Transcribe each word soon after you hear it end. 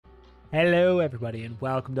Hello everybody and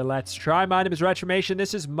welcome to Let's Try. My name is Retromation.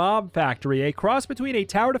 This is Mob Factory, a cross between a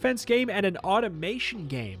tower defense game and an automation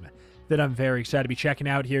game that I'm very excited to be checking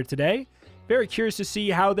out here today. Very curious to see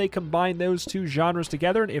how they combine those two genres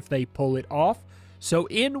together and if they pull it off. So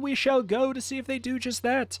in we shall go to see if they do just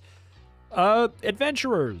that.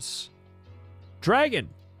 Adventurers. Dragon.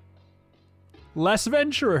 Less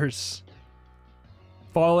Adventurers.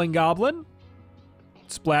 Falling Goblin.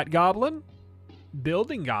 Splat Goblin.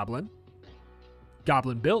 Building Goblin.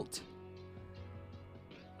 Goblin built.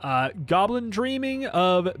 Goblin dreaming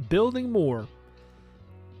of building more.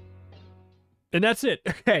 And that's it.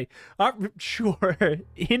 Okay. Sure.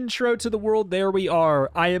 Intro to the world. There we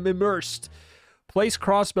are. I am immersed. Place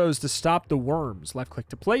crossbows to stop the worms. Left click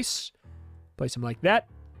to place. Place them like that.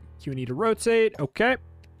 Q&E to rotate. Okay.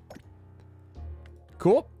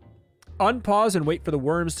 Cool. Unpause and wait for the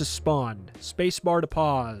worms to spawn. Spacebar to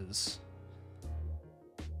pause.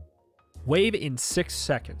 Wave in 6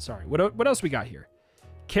 seconds. Sorry, what else we got here?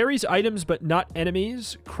 Carries items but not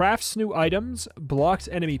enemies. Crafts new items. Blocks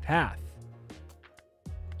enemy path.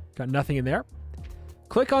 Got nothing in there.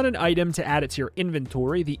 Click on an item to add it to your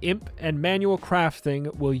inventory. The imp and manual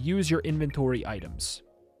crafting will use your inventory items.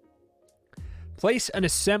 Place an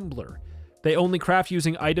assembler. They only craft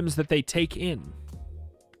using items that they take in.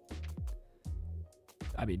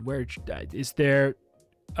 I mean, where is there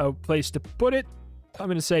a place to put it? I'm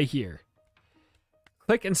going to say here.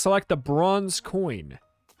 Click and select the bronze coin.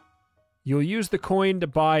 You'll use the coin to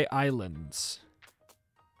buy islands.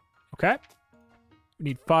 Okay. We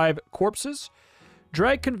need 5 corpses.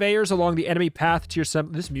 Drag conveyors along the enemy path to your...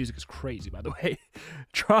 This music is crazy, by the way.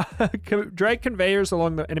 Drag conveyors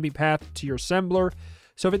along the enemy path to your assembler.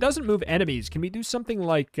 So if it doesn't move enemies, can we do something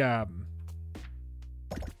like...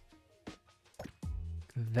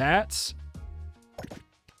 that.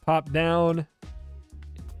 Pop down.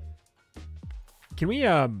 Can we,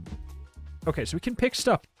 okay, so we can pick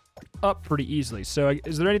stuff up pretty easily. So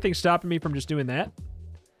is there anything stopping me from just doing that?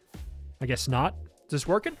 I guess not. Is this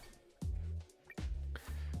working?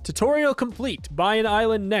 Tutorial complete. Buy an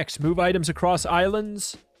island next. Move items across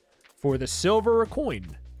islands for the silver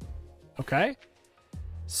coin. Okay.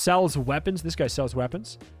 Sells weapons. This guy sells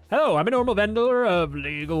weapons. Hello, I'm a normal vendor of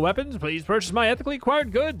legal weapons. Please purchase my ethically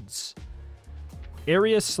acquired goods.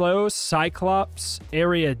 Area slow, Cyclops,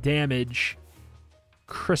 area damage,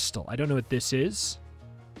 crystal. I don't know what this is.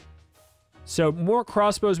 So more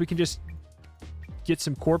crossbows, we can just get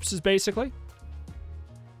some corpses, basically.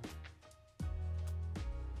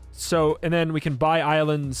 So, and then we can buy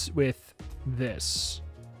islands with this.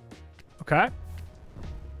 Okay.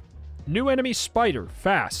 New enemy spider,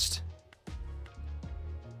 fast.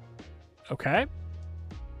 Okay.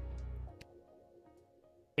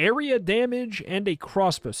 Area damage and a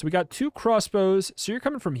crossbow. So we got 2 crossbows. So you're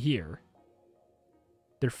coming from here.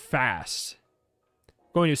 They're fast.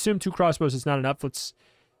 Going to assume 2 crossbows is not enough. Let's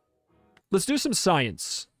do some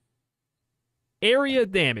science. Area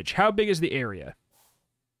damage. How big is the area?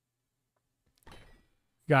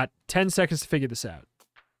 Got 10 seconds to figure this out.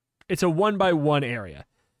 It's a 1x1 area.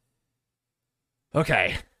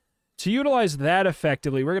 Okay. To utilize that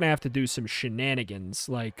effectively, we're going to have to do some shenanigans.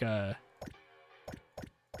 Like, let's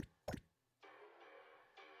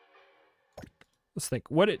think.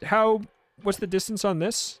 What's the distance on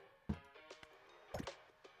this?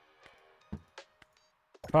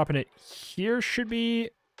 Popping it here should be...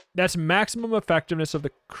 That's maximum effectiveness of the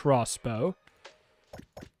crossbow.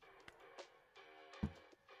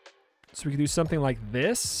 So we can do something like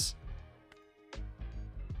this.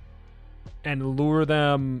 And lure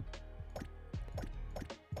them...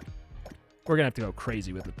 We're going to have to go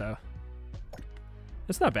crazy with it, though.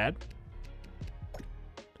 That's not bad.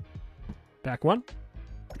 Back 1.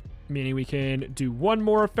 Meaning we can do 1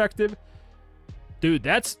 more effective. Dude,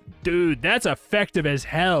 that's effective as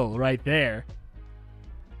hell right there.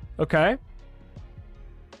 Okay.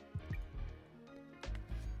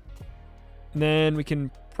 And then we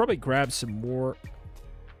can probably grab some more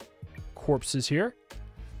corpses here.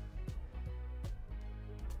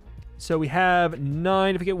 So we have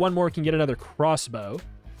 9. If we get 1 more, we can get another crossbow.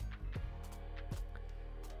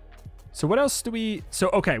 So what else do we... So,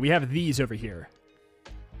 okay, we have these over here.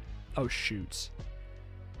 Oh, shoot.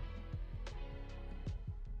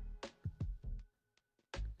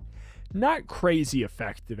 Not crazy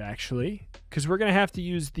effective, actually. Because we're going to have to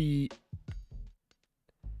use the...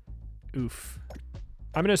 Oof.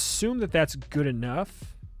 I'm going to assume that that's good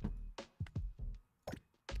enough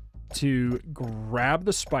to grab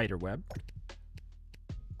the spider web.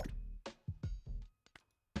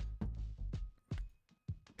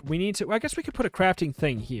 We need to... Well, I guess we could put a crafting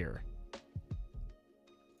thing here.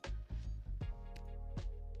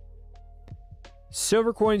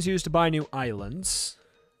 Silver coins used to buy new islands.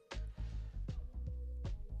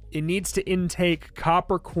 It needs to intake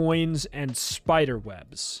copper coins and spider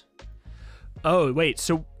webs. Oh, wait,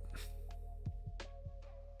 so...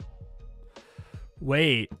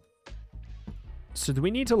 Wait. So do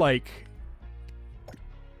we need to, like...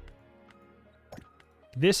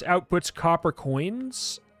 This outputs copper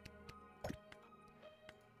coins?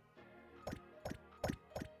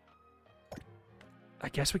 I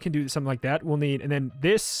guess we can do something like that. We'll need... And then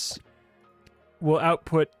this will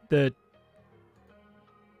output the...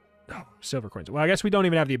 Oh, silver coins. Well, I guess we don't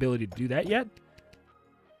even have the ability to do that yet.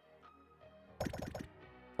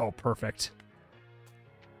 Oh, perfect.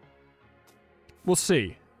 We'll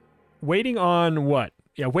see. Waiting on what?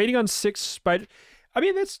 Yeah, waiting on 6 spider... I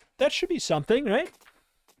mean, that should be something, right?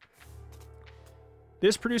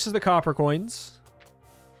 This produces the copper coins.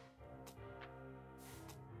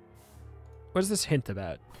 What does this hint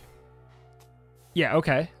about? Yeah,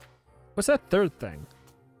 okay. What's that third thing?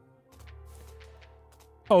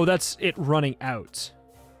 Oh, that's it running out.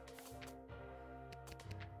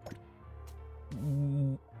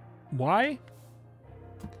 Why?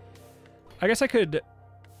 I guess I could...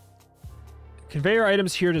 Conveyor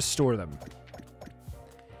items here to store them.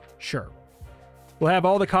 Sure. We'll have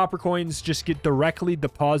all the copper coins just get directly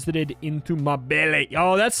deposited into my belly.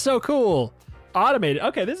 Oh, that's so cool. Automated.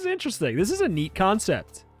 Okay, this is interesting. This is a neat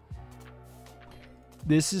concept.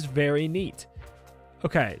 This is very neat.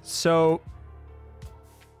 Okay, so...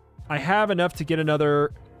 I have enough to get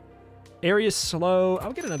another... Area slow.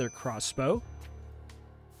 I'll get another crossbow.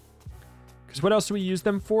 Because what else do we use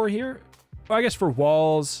them for here? Well, I guess for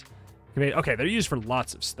walls. Okay, they're used for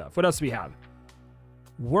lots of stuff. What else do we have?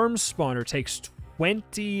 Worm spawner takes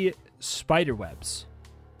 20 spider webs.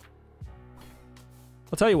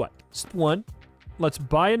 I'll tell you what. Just one. Let's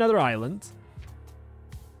buy another island.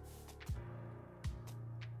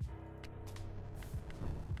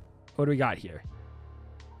 What do we got here?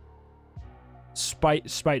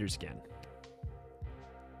 Spiders again.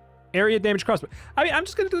 Area damage crossbow. I mean, I'm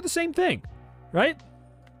just going to do the same thing. Right?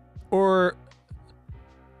 Or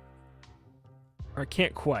I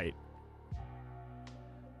can't quite.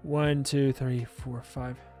 1, 2, 3, 4,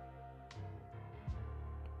 5. 3, 4,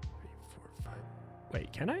 5.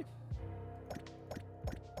 Wait, can I?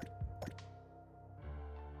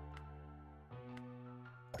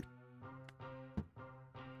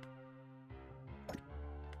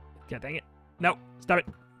 God dang it. No, stop it.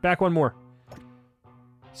 Back one more.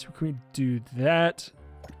 So can we do that?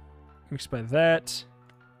 Mixed by that.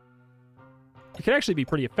 It could actually be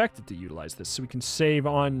pretty effective to utilize this, so we can save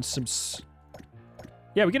on some...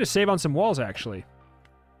 Yeah, we get to save on some walls, actually.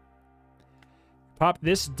 Pop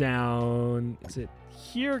this down. Is it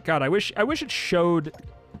here? God, I wish it showed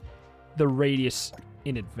the radius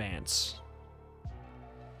in advance.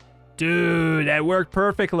 Dude, that worked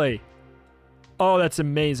perfectly. Oh, that's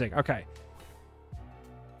amazing. Okay.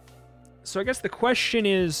 So I guess the question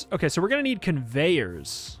is... Okay, so we're going to need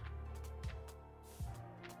conveyors.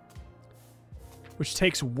 Which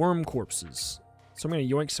takes worm corpses. So I'm going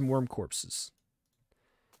to yoink some worm corpses.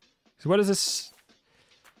 So what is this?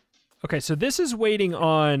 Okay, so this is waiting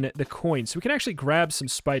on the coin. So we can actually grab some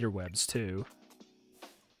spider webs, too.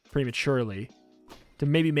 Prematurely. To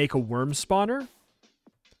maybe make a worm spawner.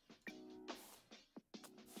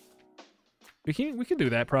 We can do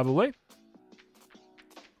that, probably.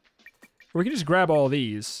 Or we can just grab all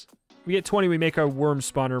these. We get 20, we make a worm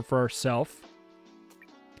spawner for ourselves.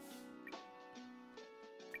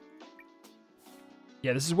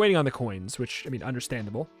 Yeah, this is waiting on the coins, which, I mean,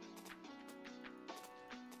 understandable.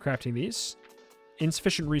 Crafting these.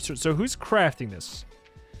 Insufficient research. So who's crafting this?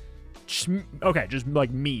 Okay, just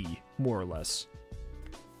like me, more or less.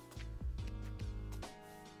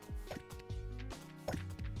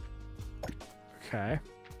 Okay.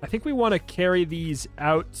 I think we want to carry these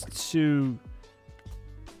out to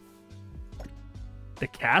the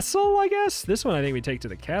castle, I guess? This one I think we take to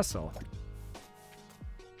the castle.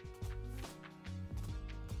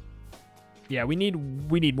 Yeah, we need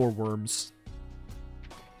more worms.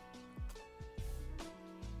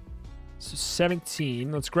 So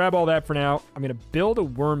 17. Let's grab all that for now. I'm going to build a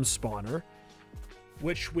worm spawner,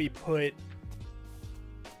 which we put...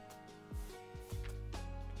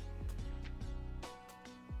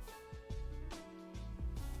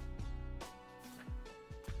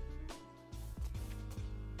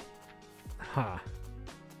 Huh.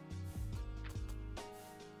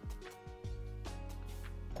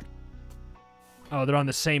 Oh, they're on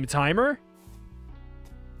the same timer?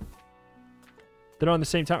 They're on the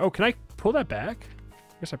same time. Oh, can I pull that back?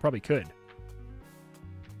 I guess I probably could.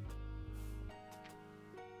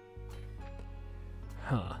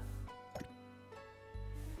 Huh.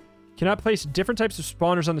 Cannot place different types of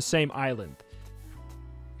spawners on the same island.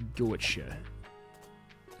 Gotcha.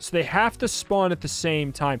 So they have to spawn at the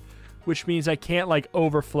same time, which means I can't, like,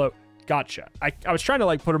 overflow. Gotcha. I was trying to,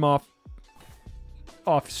 like, put them off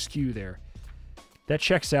skew there. That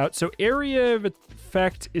checks out. So area of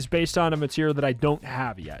effect is based on a material that I don't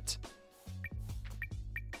have yet.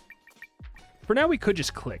 For now, we could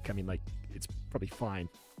just click. I mean, like, it's probably fine.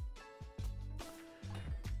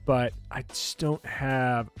 But I just don't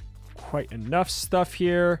have quite enough stuff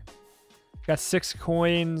here. Got 6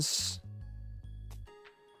 coins.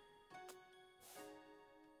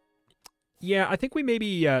 Yeah, I think we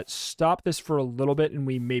maybe stop this for a little bit and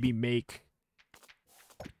we maybe make...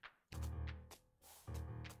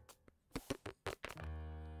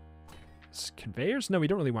 Conveyors? No, we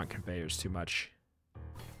don't really want conveyors too much.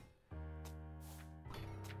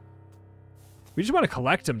 We just want to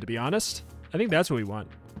collect them, to be honest. I think that's what we want.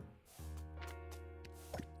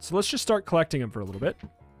 So let's just start collecting them for a little bit.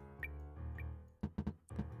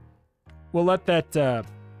 We'll let that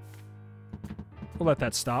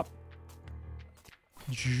stop.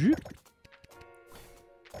 You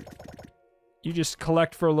just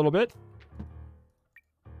collect for a little bit.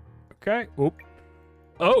 Okay. Oop.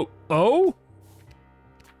 Oh. Oh.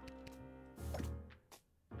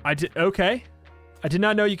 Okay. I did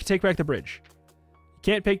not know you could take back the bridge.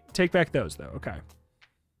 You can't take back those, though. Okay.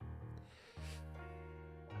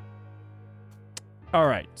 All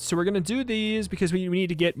right. So we're going to do these because we need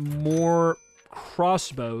to get more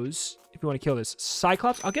crossbows if we want to kill this.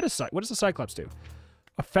 Cyclops? I'll get a... What does the Cyclops do?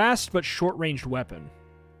 A fast but short-ranged weapon.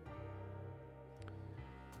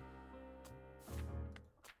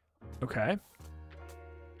 Okay.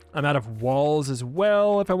 I'm out of walls as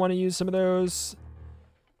well if I want to use some of those.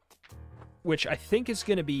 Which I think is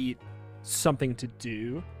going to be something to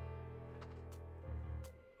do.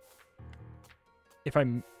 If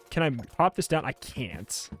I'm... Can I pop this down? I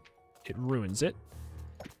can't. It ruins it.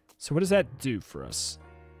 So what does that do for us?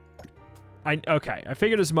 Okay, I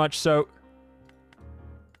figured as much, so...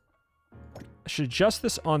 I should adjust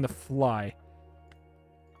this on the fly.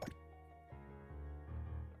 I'm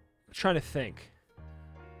trying to think.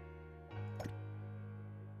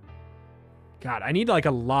 God, I need like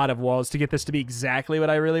a lot of walls to get this to be exactly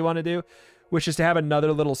what I really want to do, which is to have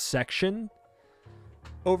another little section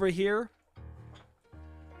over here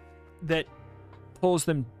that pulls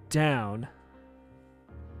them down.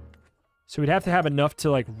 So we'd have to have enough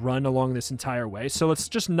to like run along this entire way. So let's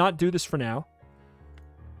just not do this for now.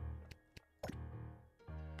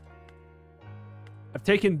 I've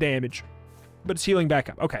taken damage, but it's healing back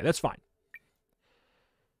up. Okay, that's fine.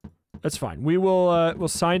 That's fine. We will we'll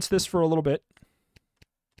science this for a little bit.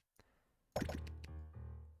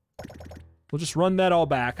 We'll just run that all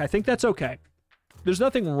back. I think that's okay. There's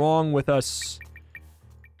nothing wrong with us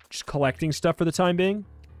just collecting stuff for the time being.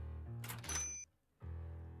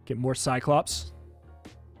 Get more Cyclops.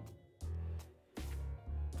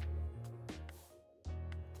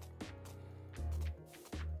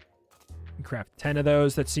 Craft 10 of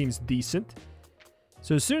those. That seems decent.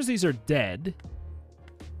 So as soon as these are dead...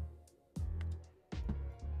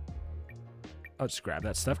 I'll just grab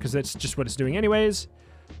that stuff, because that's just what it's doing anyways.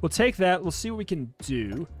 We'll take that. We'll see what we can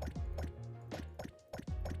do.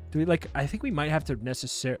 Do we, like... I think we might have to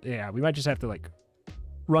necessarily... Yeah, we might just have to, like,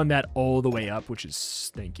 run that all the way up, which is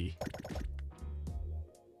stinky.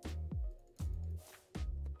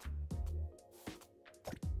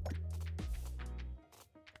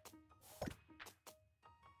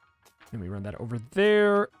 Then we run that over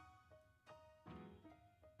there.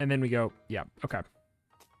 And then we go... Yeah, okay. I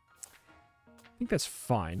think that's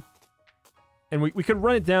fine. And we could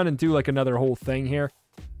run it down and do, like, another whole thing here.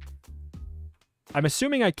 I'm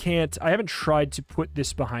assuming I can't... I haven't tried to put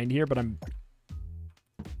this behind here, but I'm...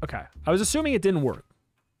 Okay. I was assuming it didn't work.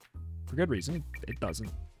 For good reason. It doesn't.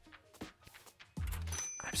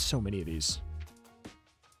 I have so many of these.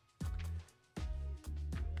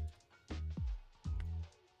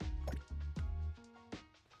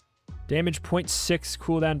 Damage 0.6,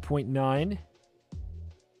 cooldown 0.9.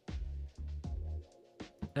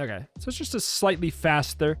 Okay, so it's just a slightly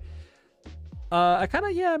faster. I kind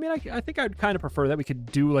of, yeah, I mean, I think I'd kind of prefer that. We could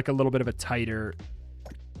do, like, a little bit of a tighter...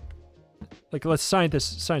 Like, let's science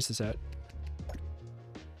this out.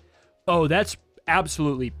 Oh, that's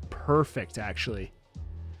absolutely perfect, actually.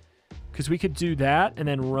 Because we could do that and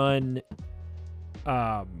then run...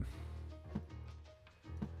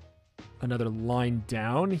 another line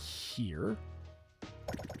down here.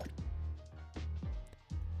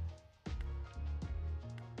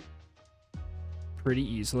 Pretty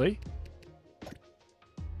easily.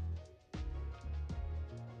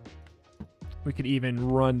 We could even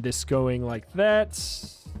run this going like that.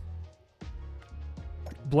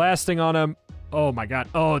 Blasting on them. Oh my god.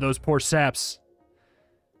 Oh, those poor saps.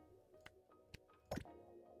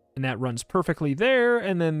 And that runs perfectly there,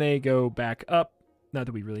 and then they go back up. Not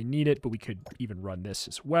that we really need it, but we could even run this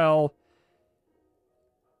as well.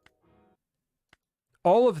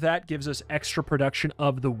 All of that gives us extra production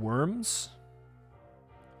of the worms.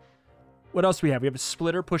 What else do we have? We have a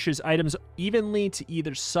splitter, pushes items evenly to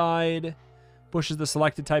either side. Pushes the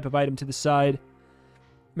selected type of item to the side. I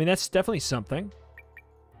mean, that's definitely something.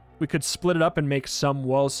 We could split it up and make some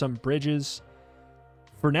walls, some bridges.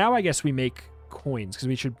 For now, I guess we make coins, because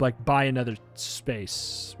we should, like, buy another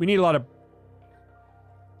space. We need a lot of...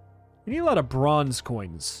 We need a lot of bronze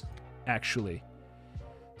coins, actually.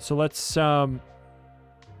 So let's,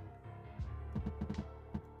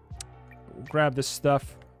 grab this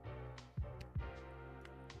stuff.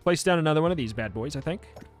 Place down another one of these bad boys, I think.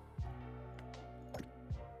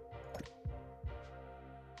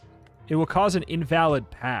 It will cause an invalid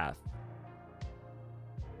path.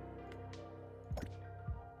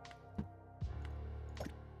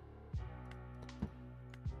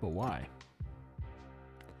 But why?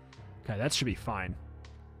 Okay, that should be fine.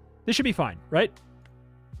 This should be fine, right?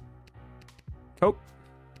 Cope.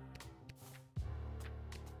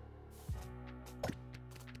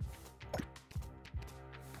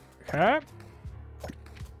 Okay.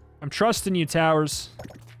 I'm trusting you, towers.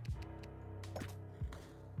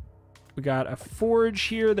 We got a forge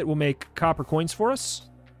here that will make copper coins for us.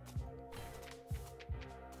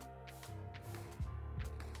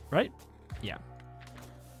 Right? Yeah.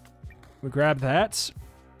 We grab that.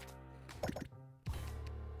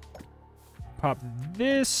 Pop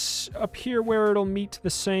this up here where it'll meet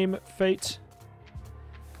the same fate.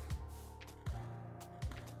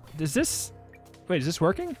 Does this... Wait, is this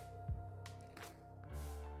working?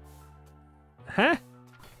 Huh?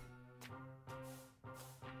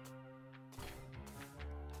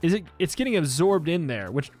 Is it... It's getting absorbed in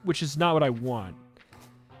there, which is not what I want.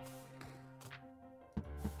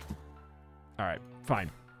 Alright,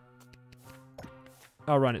 fine.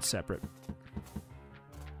 I'll run it separate.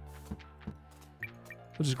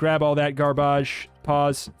 We'll just grab all that garbage,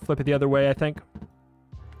 pause, flip it the other way, I think.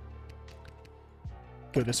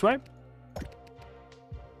 Go this way.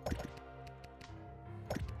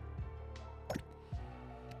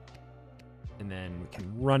 And then we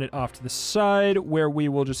can run it off to the side, where we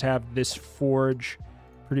will just have this forge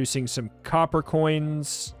producing some copper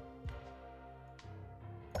coins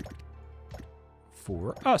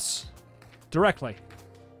for us directly.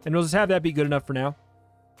 And we'll just have that be good enough for now.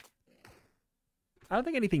 I don't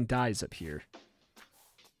think anything dies up here.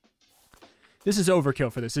 This is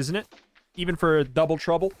overkill for this, isn't it? Even for double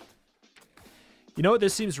trouble. You know what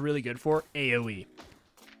this seems really good for? AoE.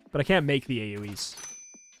 But I can't make the AoEs.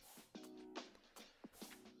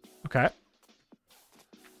 Okay.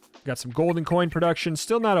 Got some golden coin production.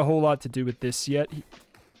 Still not a whole lot to do with this yet.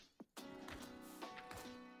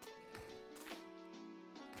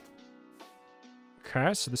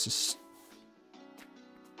 Okay, so this is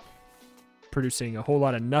producing a whole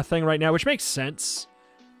lot of nothing right now, which makes sense.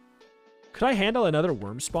 Could I handle another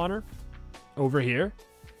worm spawner over here?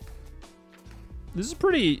 This is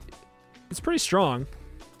pretty... It's pretty strong.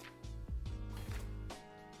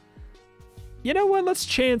 You know what? Let's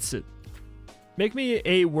chance it. Make me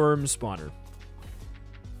a worm spawner.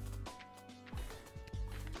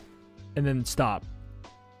 And then stop.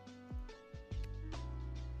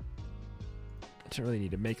 I don't really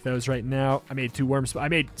need to make those right now. I made 2 worms. I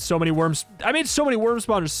made so many worms. I made so many worm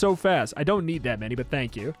spawners so fast. I don't need that many, but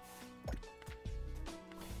thank you.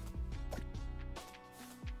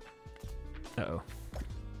 Uh-oh.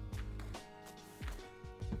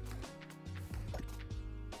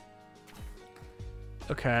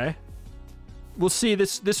 Okay. We'll see.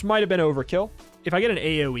 This might have been overkill. If I get an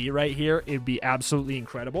AoE right here, it'd be absolutely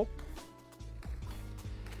incredible.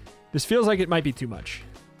 This feels like it might be too much.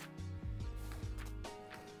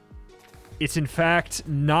 It's, in fact,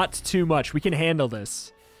 not too much. We can handle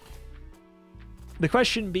this. The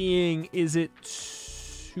question being, is it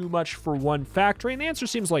too much for one factory? And the answer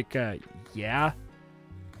seems like, yeah.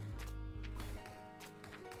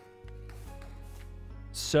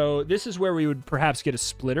 So this is where we would perhaps get a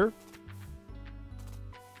splitter.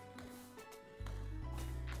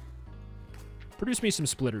 Produce me some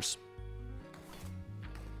splitters.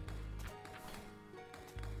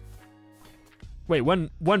 Wait, one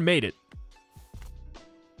made it.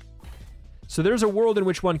 So there's a world in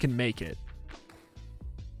which one can make it.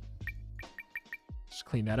 Just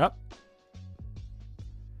clean that up.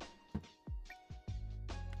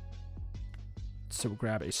 So we'll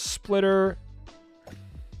grab a splitter.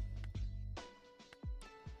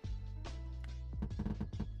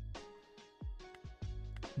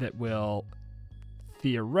 that will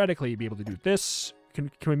theoretically be able to do this.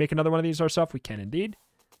 Can we make another one of these ourselves? We can indeed.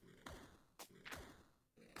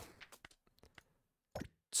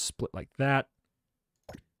 Split like that.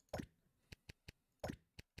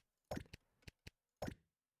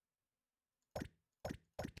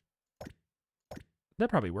 That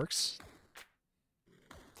probably works.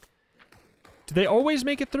 Do they always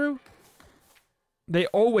make it through? They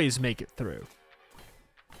always make it through.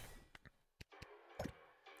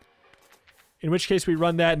 In which case we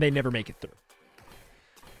run that and they never make it through.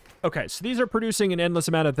 Okay, so these are producing an endless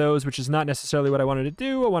amount of those, which is not necessarily what I wanted to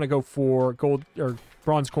do. I want to go for gold or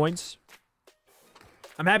bronze coins.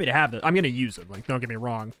 I'm happy to have them. I'm going to use them. Like, don't get me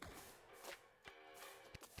wrong.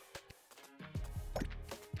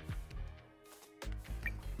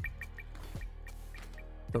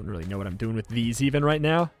 Don't really know what I'm doing with these even right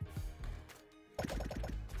now.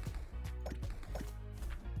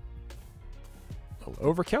 A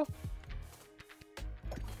little overkill.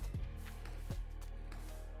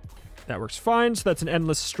 That works fine. So that's an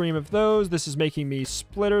endless stream of those. This is making me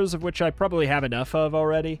splitters, of which I probably have enough of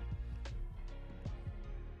already.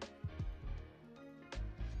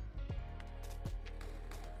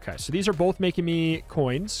 Okay, so these are both making me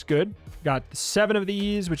coins. Good. Got 7 of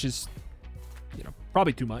these, which is, you know,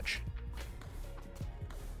 probably too much.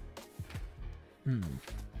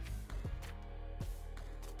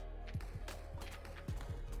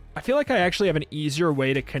 I feel like I actually have an easier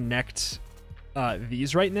way to connect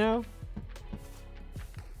these right now.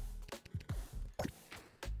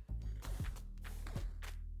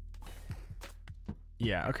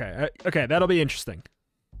 Yeah, okay. Okay, that'll be interesting.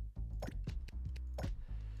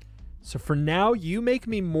 So for now, you make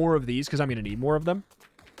me more of these, because I'm going to need more of them.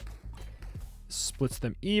 Splits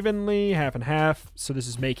them evenly, half and half. So this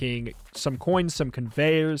is making some coins, some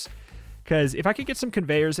conveyors. Because if I could get some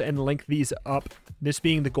conveyors and link these up, this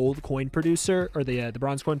being the gold coin producer, or the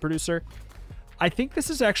bronze coin producer, I think this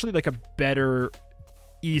is actually like a better,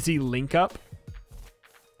 easy link up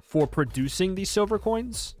for producing these silver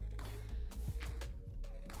coins.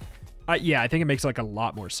 Yeah, I think it makes like a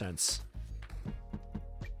lot more sense.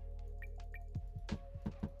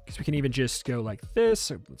 Because we can even just go like this.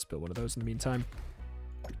 So let's build one of those in the meantime.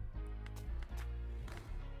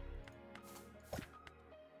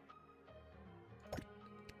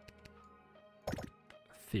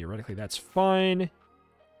 Theoretically, that's fine.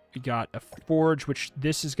 We got a forge, which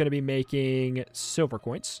this is going to be making silver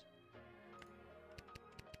coins.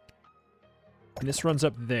 And this runs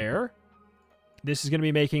up there. This is going to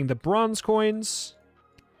be making the bronze coins.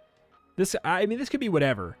 This, I mean, this could be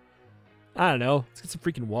whatever. I don't know. Let's get some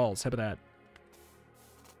freaking walls. How about that?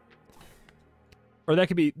 Or that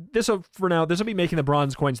could be, this will, for now, this will be making the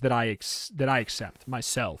bronze coins that I accept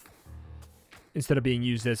myself, instead of being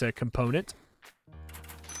used as a component.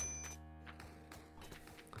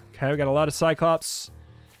 Okay, we got a lot of Cyclops.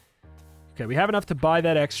 Okay, we have enough to buy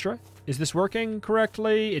that extra. Is this working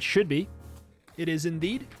correctly? It should be. It is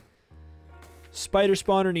indeed. Spider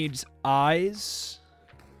spawner needs eyes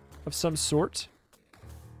of some sort.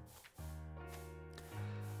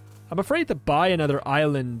 I'm afraid to buy another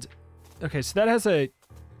island. Okay, so that has a...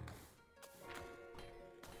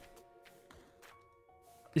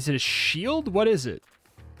 Is it a shield? What is it?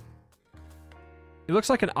 It looks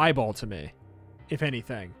like an eyeball to me, if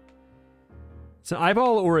anything. It's an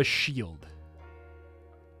eyeball or a shield.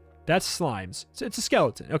 That's slimes. So it's a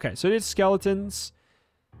skeleton. Okay, so it is skeletons.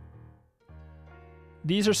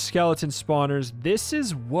 These are skeleton spawners. This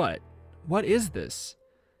is what? What is this?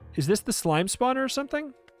 Is this the slime spawner or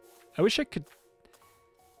something? I wish I could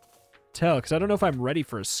tell, because I don't know if I'm ready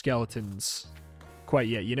for skeletons quite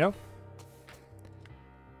yet, you know?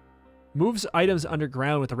 Moves items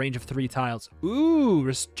underground with a range of 3 tiles. Ooh,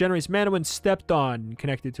 regenerates mana when stepped on.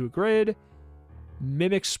 Connected to a grid.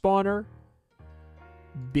 Mimic spawner.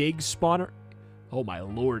 Big spawner. Oh my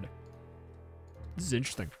lord. This is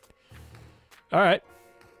interesting. Alright.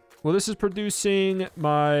 Well, this is producing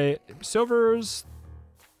my silvers.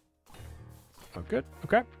 Oh, good.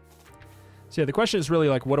 Okay. So yeah, the question is really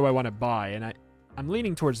like, what do I want to buy? And I'm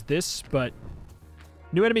leaning towards this, but...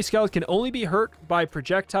 New enemy skeleton can only be hurt by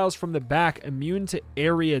projectiles from the back, immune to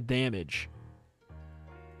area damage.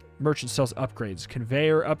 Merchant sells upgrades.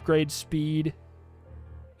 Conveyor upgrade speed.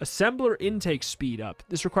 Assembler intake speed up.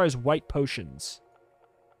 This requires white potions.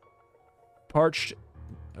 Parched.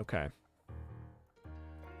 Okay.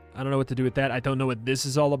 I don't know what to do with that. I don't know what this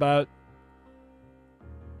is all about.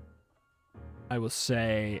 I will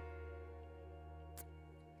say...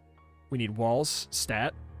 We need walls.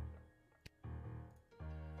 Stat.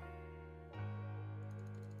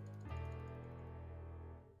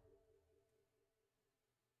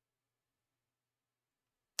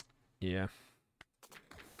 Yeah.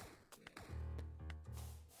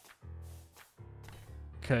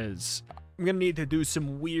 Because I'm going to need to do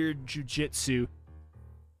some weird jujitsu.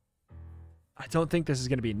 I don't think this is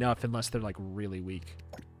going to be enough unless they're, like, really weak.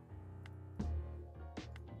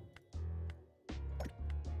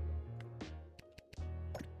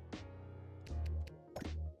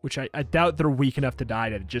 Which I doubt they're weak enough to die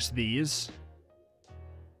to just these.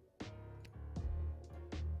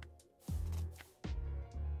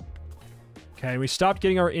 Okay, we stopped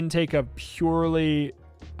getting our intake of purely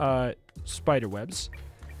spider webs.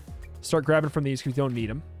 Start grabbing from these because we don't need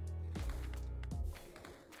them.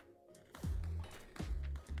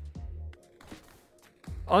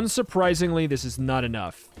 Unsurprisingly, this is not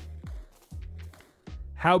enough.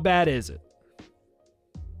 How bad is it?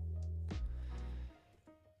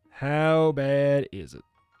 How bad is it?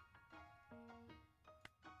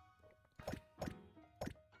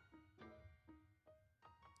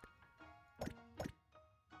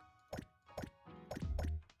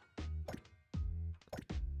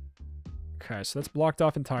 Okay, so that's blocked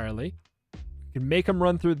off entirely. You can make them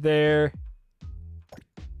run through there.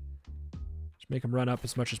 Just make them run up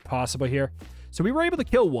as much as possible here. So we were able to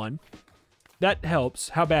kill one. That helps.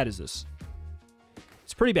 How bad is this?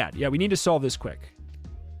 It's pretty bad. Yeah, we need to solve this quick.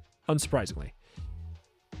 Unsurprisingly.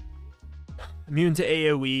 Immune to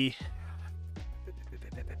AoE.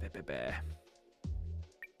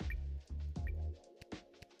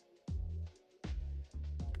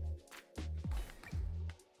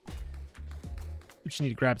 We just need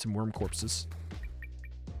to grab some worm corpses.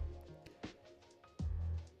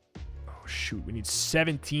 Oh, shoot. We need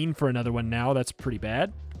 17 for another one now. That's pretty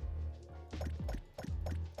bad.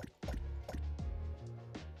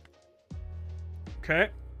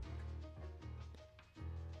 Okay.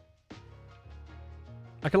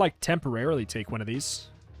 I could, like, temporarily take one of these.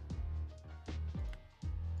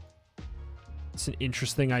 It's an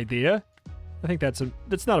interesting idea. I think that's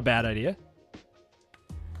not a bad idea.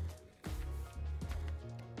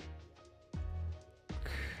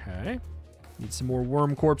 Okay. Need some more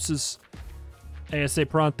worm corpses. ASA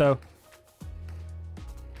pronto.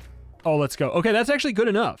 Oh, let's go. Okay, that's actually good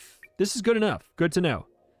enough. This is good enough. Good to know.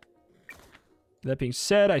 That being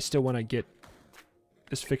said, I still want to get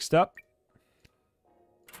this fixed up.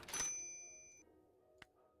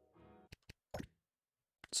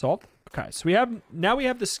 Salt. Okay, so now we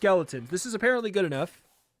have the skeletons. This is apparently good enough.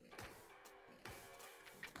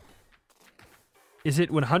 Is it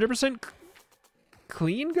 100%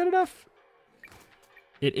 clean good enough?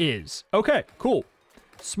 It is. Okay, cool.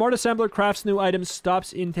 Smart assembler crafts new items,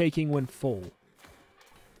 stops intaking when full.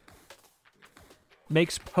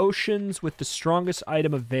 Makes potions with the strongest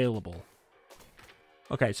item available.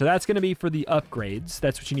 Okay, so that's going to be for the upgrades.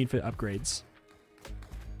 That's what you need for the upgrades.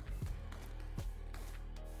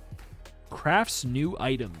 Crafts new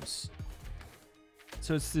items.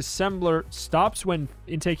 So it's the assembler stops when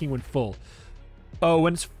intaking when full. Oh,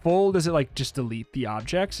 when it's full, does it like just delete the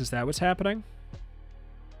objects? Is that what's happening?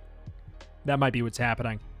 That might be what's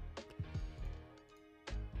happening.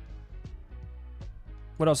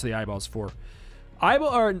 What else are the eyeballs for?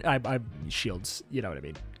 Eyeball or shields, you know what I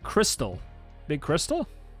mean. Crystal. Big crystal?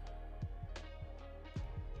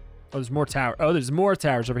 Oh, there's more tower. Oh, there's more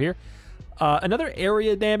towers over here. Another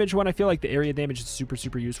area damage one. I feel like the area damage is super,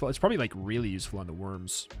 super useful. It's probably like really useful on the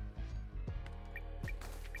worms.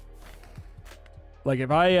 Like if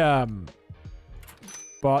I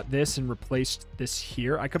bought this and replaced this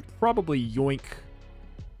here, I could probably yoink.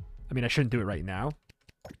 I mean, I shouldn't do it right now,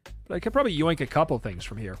 but I could probably yoink a couple things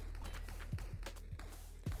from here.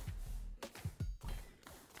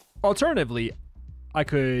 Alternatively, I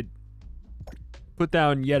could put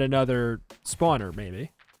down yet another spawner,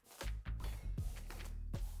 maybe.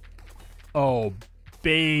 Oh,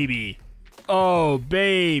 baby. Oh,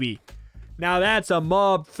 baby. Now that's a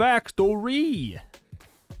mob factory.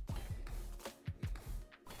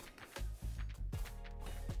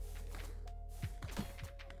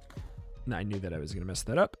 I knew that I was going to mess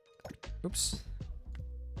that up. Oops.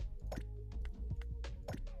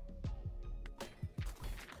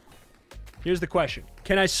 Here's the question.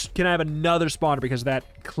 Can I have another spawner because of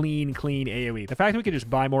that clean AoE? The fact that we can just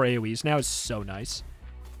buy more AoEs now is so nice.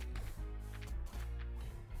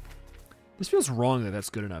 This feels wrong that that's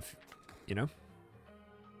good enough, you know?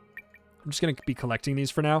 I'm just going to be collecting these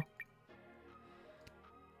for now.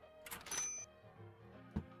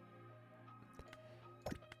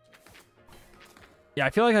 Yeah, I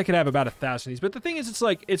feel like I could have about 1,000 of these. But the thing is, it's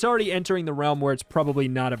like, it's already entering the realm where it's probably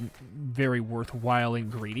not a very worthwhile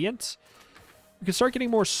ingredient. We can start getting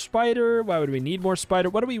more spider. Why would we need more spider?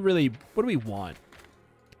 What do we want?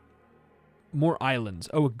 More islands.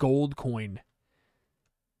 Oh, a gold coin.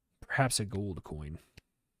 Perhaps a gold coin.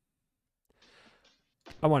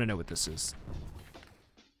 I want to know what this is.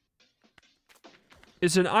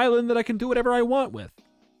 It's an island that I can do whatever I want with.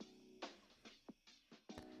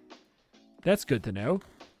 That's good to know.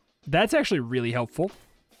 That's actually really helpful.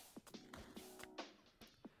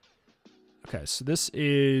 Okay, so this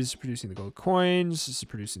is producing the gold coins. This is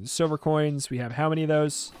producing the silver coins. We have how many of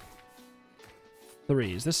those?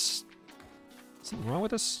 3. Is this... something wrong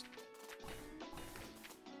with this?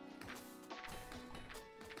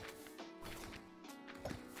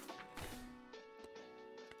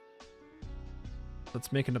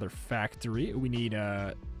 Let's make another factory. We need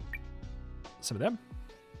some of them.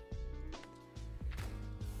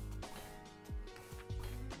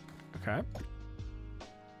 Okay.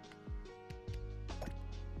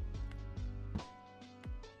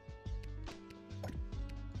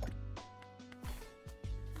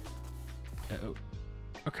 Uh-oh.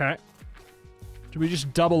 Okay. Do we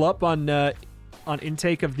just double up on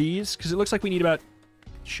intake of these? Because it looks like we need about...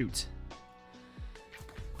 shoot.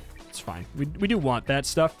 It's fine. We do want that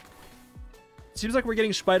stuff. Seems like we're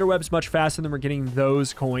getting spider webs much faster than we're getting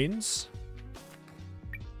those coins.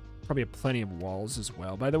 Probably have plenty of walls as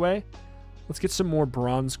well, by the way. Let's get some more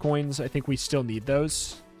bronze coins. I think we still need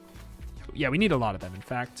those. Yeah, we need a lot of them, in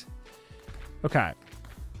fact. Okay.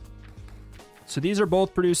 So these are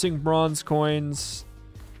both producing bronze coins.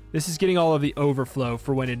 This is getting all of the overflow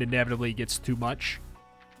for when it inevitably gets too much.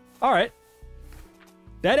 All right.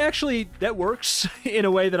 That works in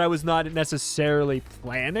a way that I was not necessarily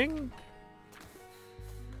planning.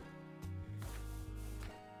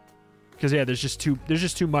 Because yeah, there's just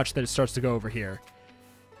too much that it starts to go over here.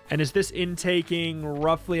 And is this intaking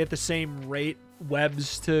roughly at the same rate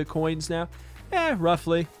webs to coins now? Eh,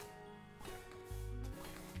 roughly.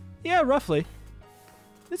 Yeah, roughly.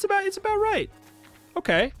 It's about right.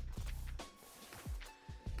 Okay.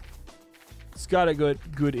 It's got a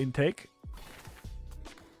good intake.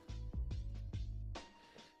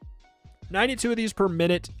 92 of these per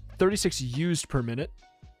minute, 36 used per minute.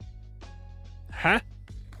 Huh?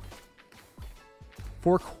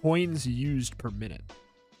 4 coins used per minute.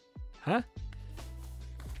 Huh?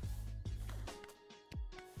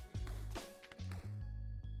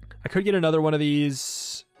 I could get another one of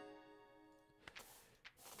these.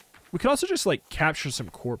 We could also just, like, capture some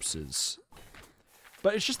corpses.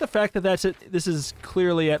 But it's just the fact that that's it. This is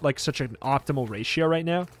clearly at, like, such an optimal ratio right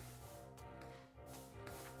now.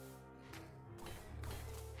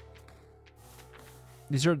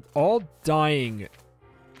 These are all dying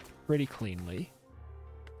pretty cleanly.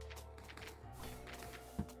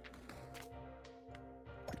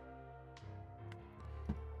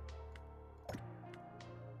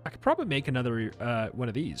 I could probably make another one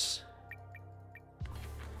of these.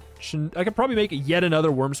 I could probably make yet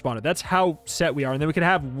another worm spawner. That's how set we are. And then we could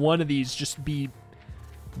have one of these just be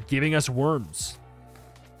giving us worms.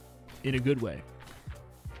 In a good way.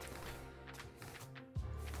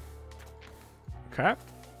 Okay.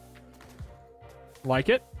 Like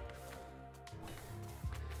it.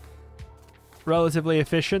 Relatively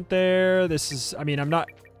efficient there. This is... I mean, I'm not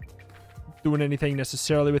doing anything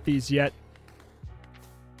necessarily with these yet.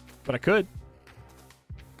 But I could.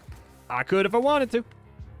 I could if I wanted to.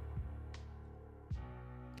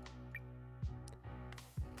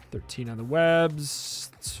 13 on the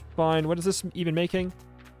webs. It's fine. What is this even making?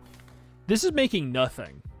 This is making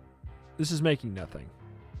nothing. This is making nothing.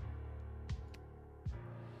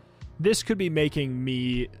 This could be making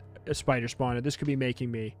me a spider spawner. This could be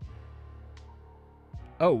making me...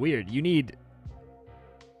 Oh, weird. You need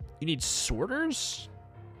sorters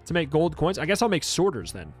to make gold coins? I guess I'll make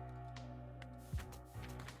sorters then.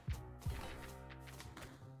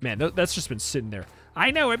 Man, that's just been sitting there. I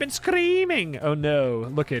know, I've been screaming! Oh no,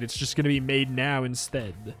 look it's just going to be made now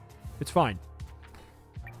instead. It's fine.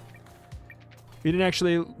 We didn't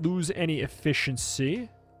actually lose any efficiency.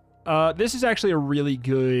 This is actually a really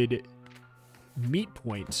good meat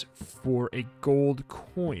point for a gold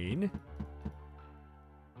coin.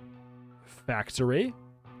 Factory.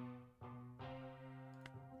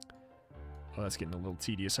 Oh, that's getting a little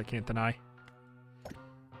tedious, I can't deny.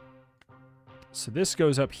 So this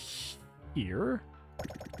goes up here.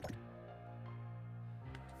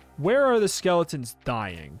 Where are the skeletons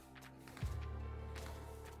dying?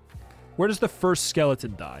 Where does the first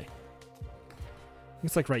skeleton die? I think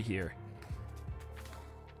it's like right here.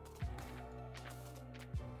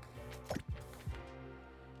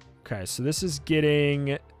 Okay, so this is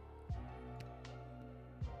getting...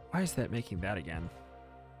 Why is that making that again?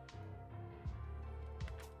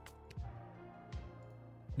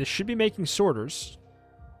 This should be making sorters.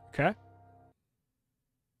 Okay.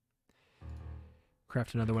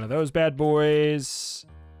 Craft another one of those bad boys.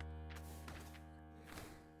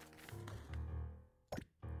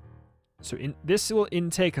 So this will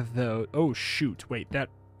intake though. Oh, shoot. Wait, that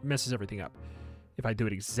messes everything up. If I do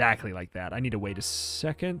it exactly like that. I need to wait a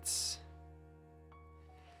second.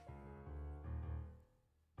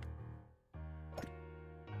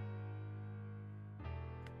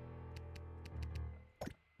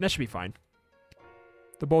 That should be fine.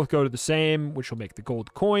 They'll both go to the same, which will make the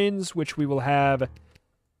gold coins, which we will have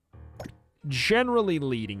generally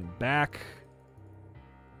leading back.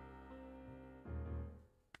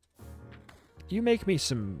 You make me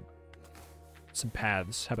some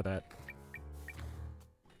paths. How about that?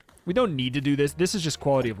 We don't need to do this. This is just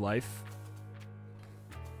quality of life.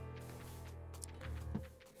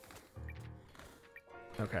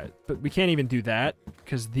 Okay, but we can't even do that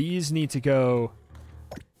because these need to go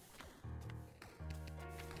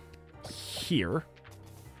here.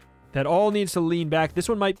 That all needs to lean back. This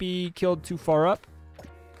one might be killed too far up.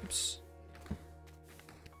 Oops.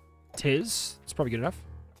 It's probably good enough.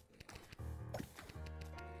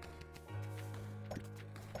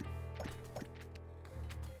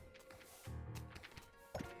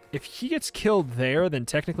 If he gets killed there, then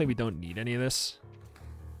technically we don't need any of this.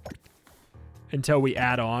 Until we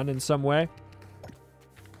add on in some way.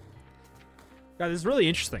 God, this is really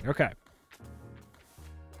interesting. Okay.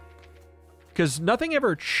 Because nothing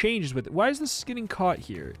ever changes with it. Why is this getting caught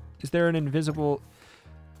here? Is there an invisible...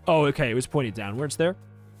 Oh, okay. It was pointed downwards there.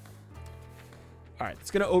 All right.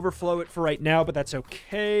 It's going to overflow it for right now, but that's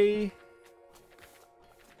okay.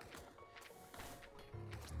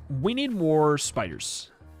 We need more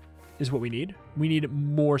spiders. Is what we need. We need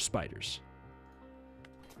more spiders.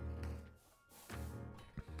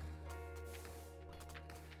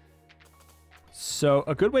 So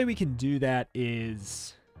a good way we can do that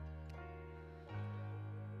is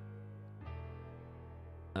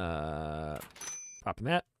popping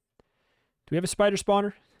that. Do we have a spider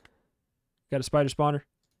spawner? Got a spider spawner?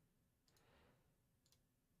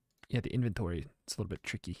 Yeah, the inventory, it's a little bit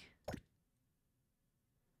tricky.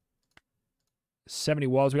 70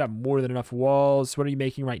 walls. We got more than enough walls. What are you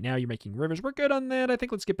making right now? You're making rivers. We're good on that. I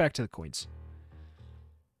think let's get back to the coins.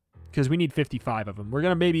 Because we need 55 of them. We're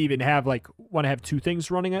going to maybe even have, like, want to have 2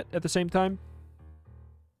 things running at the same time.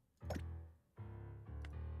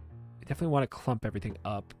 We definitely want to clump everything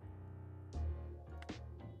up.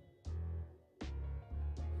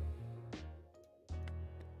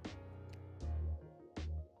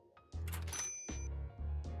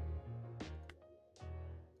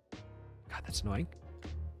 God, that's annoying.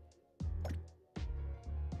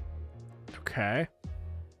 Okay.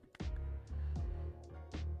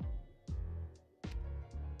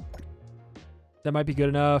 That might be good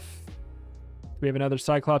enough. Do we have another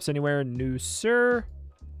Cyclops anywhere? No, sir.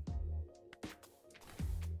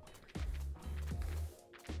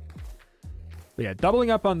 But yeah, doubling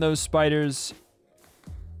up on those spiders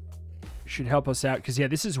should help us out. Because, yeah,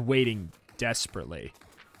 this is waiting desperately.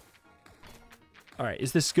 All right,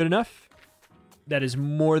 is this good enough? That is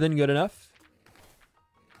more than good enough.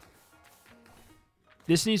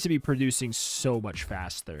 This needs to be producing so much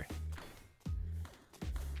faster.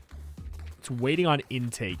 It's waiting on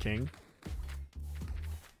intaking.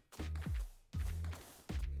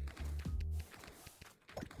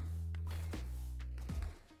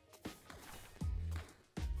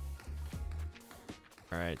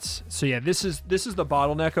 All right. So yeah, this is the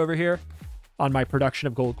bottleneck over here on my production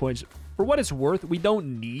of gold coins. For what it's worth, we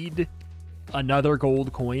don't need another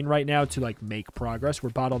gold coin right now to like make progress. We're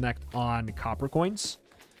bottlenecked on copper coins,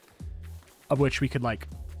 of which we could like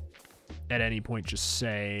at any point just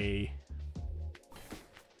say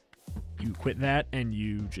you quit that and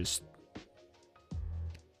you just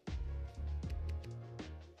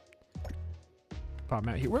pop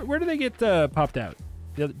them out here. Where do they get popped out?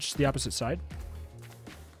 Just the opposite side?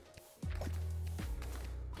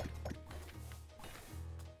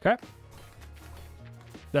 Okay.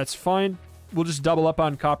 That's fine. We'll just double up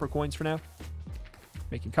on copper coins for now.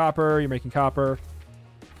 Making copper. You're making copper.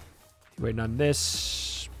 You're waiting on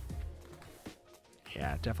this.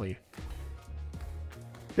 Yeah, definitely.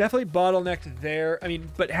 Definitely bottlenecked there. I mean,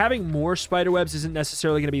 but having more spider webs isn't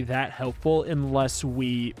necessarily going to be that helpful unless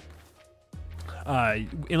we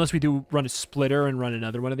do run a splitter and run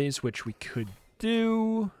another one of these, which we could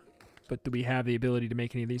do. But do we have the ability to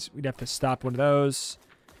make any of these? We'd have to stop one of those,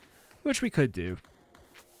 which we could do.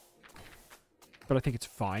 But I think it's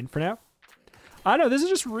fine for now. I don't know. This is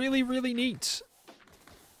just really, really neat.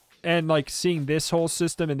 And like seeing this whole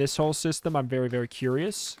system and this whole system, I'm very, very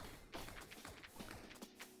curious.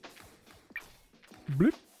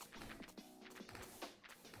 Bloop.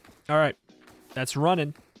 All right. That's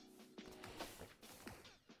running.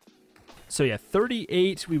 So yeah,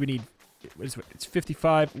 38. We would need... It's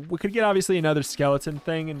 55. We could get, obviously, another skeleton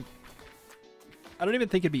thing, and I don't even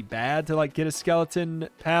think it'd be bad to, like, get a skeleton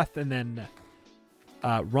path and then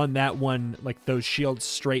run that one, like, those shields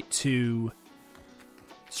straight to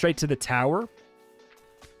the tower.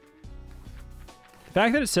 The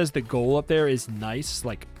fact that it says the goal up there is nice.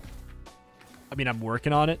 Like, I mean, I'm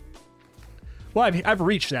working on it. Well, I've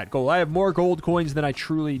reached that goal. I have more gold coins than I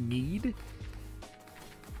truly need.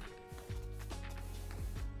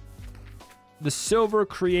 The silver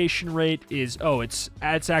creation rate is... Oh, it's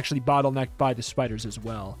actually bottlenecked by the spiders as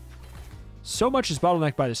well. So much is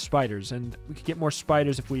bottlenecked by the spiders, and we could get more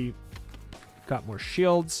spiders if we got more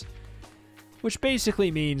shields, which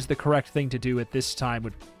basically means the correct thing to do at this time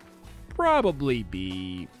would probably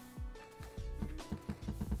be,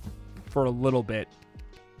 for a little bit,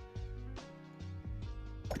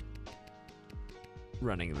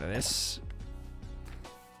 running this.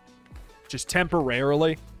 Just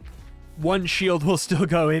temporarily. One shield will still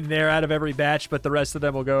go in there out of every batch, but the rest of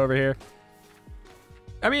them will go over here.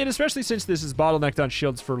 I mean, especially since this is bottlenecked on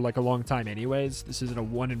shields for like a long time anyways. This isn't a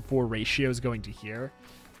 1-in-4 ratio is going to here.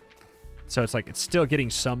 So it's like it's still getting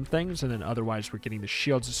some things, and then otherwise we're getting the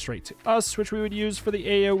shields straight to us, which we would use for the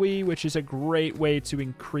AoE, which is a great way to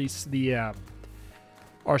increase the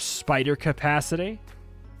our spider capacity.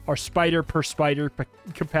 Our spider per spider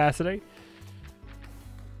capacity.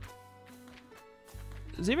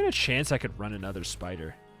 There's even a chance I could run another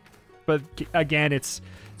spider. But again, it's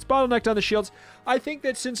bottlenecked on the shields. I think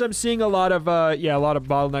that since I'm seeing a lot of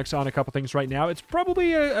bottlenecks on a couple things right now, it's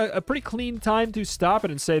probably a pretty clean time to stop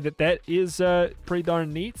it and say that is pretty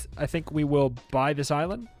darn neat. I think we will buy this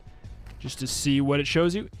island just to see what it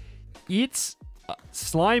shows you.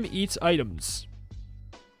 Slime eats items.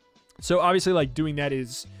 So obviously, like, doing that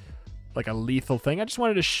is like a lethal thing. I just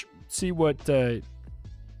wanted to see what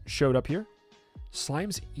showed up here.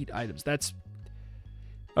 Slimes eat items. That's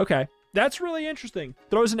okay. That's really interesting.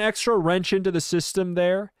 Throws an extra wrench into the system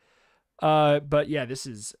there. But yeah, this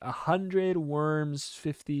is 100 worms,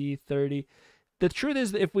 50, 30. The truth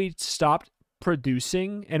is that if we stopped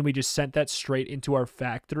producing and we just sent that straight into our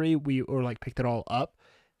factory, or like picked it all up,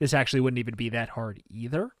 this actually wouldn't even be that hard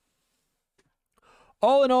either.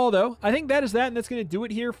 All in all, though, I think that is that, and that's going to do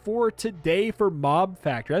it here for today for Mob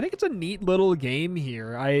Factory. I think it's a neat little game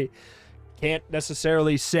here. I can't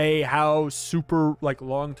necessarily say how super, like,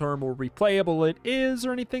 long-term or replayable it is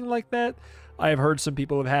or anything like that. I have heard some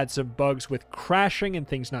people have had some bugs with crashing and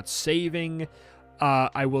things not saving.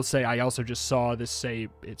 I will say I also just saw this say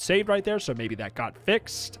it saved right there, so maybe that got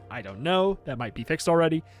fixed. I don't know. That might be fixed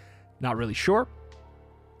already. Not really sure.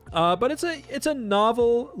 But it's a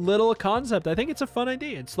novel little concept. I think it's a fun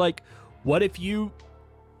idea. It's like, what if you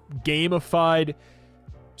gamified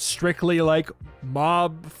strictly like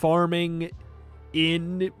mob farming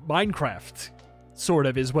in Minecraft, sort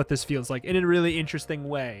of, is what this feels like, in a really interesting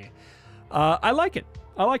way. I like it.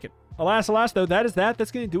 I like it. Alas, though,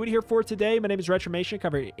 that's going to do it here for today. My name is Retromation. I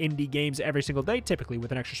cover indie games every single day, typically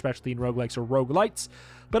with an extra specialty in roguelikes or roguelites.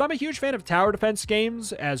 But I'm a huge fan of tower defense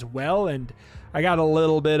games as well, and I got a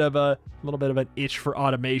little bit of an itch for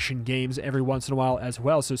automation games every once in a while as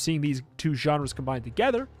well. So seeing these two genres combined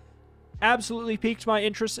together absolutely piqued my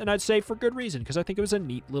interest, and I'd say for good reason, because I think it was a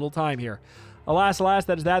neat little time here. Alas,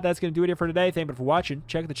 that's going to do it here for today. Thank you for watching.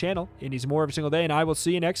 Check the channel. It needs more every single day, and I will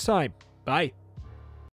see you next time. Bye.